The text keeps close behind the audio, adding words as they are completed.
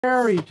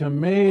Cherry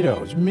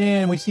tomatoes,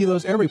 man, we see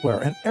those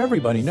everywhere, and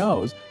everybody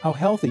knows how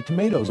healthy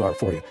tomatoes are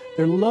for you.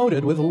 They're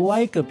loaded with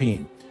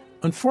lycopene.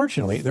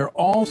 Unfortunately, they're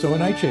also a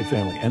nightshade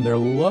family, and they're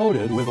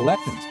loaded with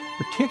lectins,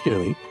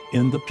 particularly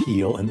in the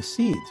peel and the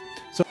seeds.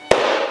 So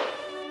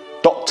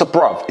Dr.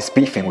 Bruv is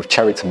beefing with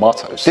cherry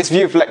tomatoes. This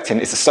view of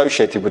lectin is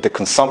associated with the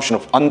consumption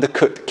of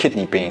undercooked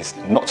kidney beans,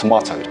 not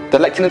tomatoed. The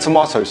lectin in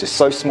tomatoes is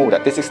so small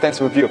that this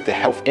extensive review of the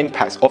health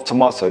impacts of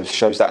tomatoes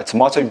shows that a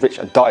tomato-rich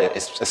diet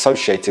is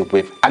associated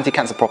with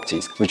anti-cancer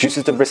properties,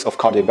 reduces the risk of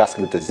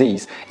cardiovascular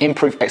disease,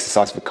 improved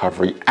exercise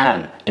recovery,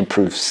 and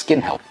improves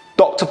skin health.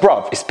 Dr.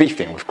 Bruv is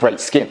beefing with great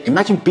skin.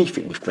 Imagine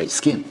beefing with great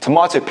skin.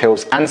 Tomato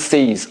peels and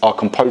seeds are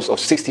composed of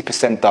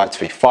 60%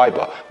 dietary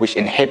fiber, which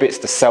inhibits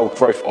the cell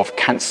growth of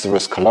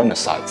cancerous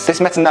colonocytes. This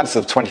meta-analysis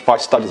of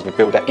 25 studies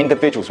revealed that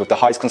individuals with the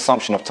highest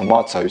consumption of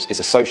tomatoes is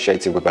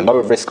associated with a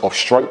lower risk of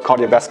stroke,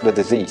 cardiovascular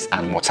disease,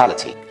 and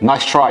mortality.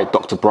 Nice try,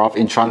 Dr. Bruv,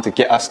 in trying to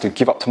get us to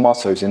give up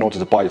tomatoes in order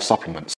to buy your supplements.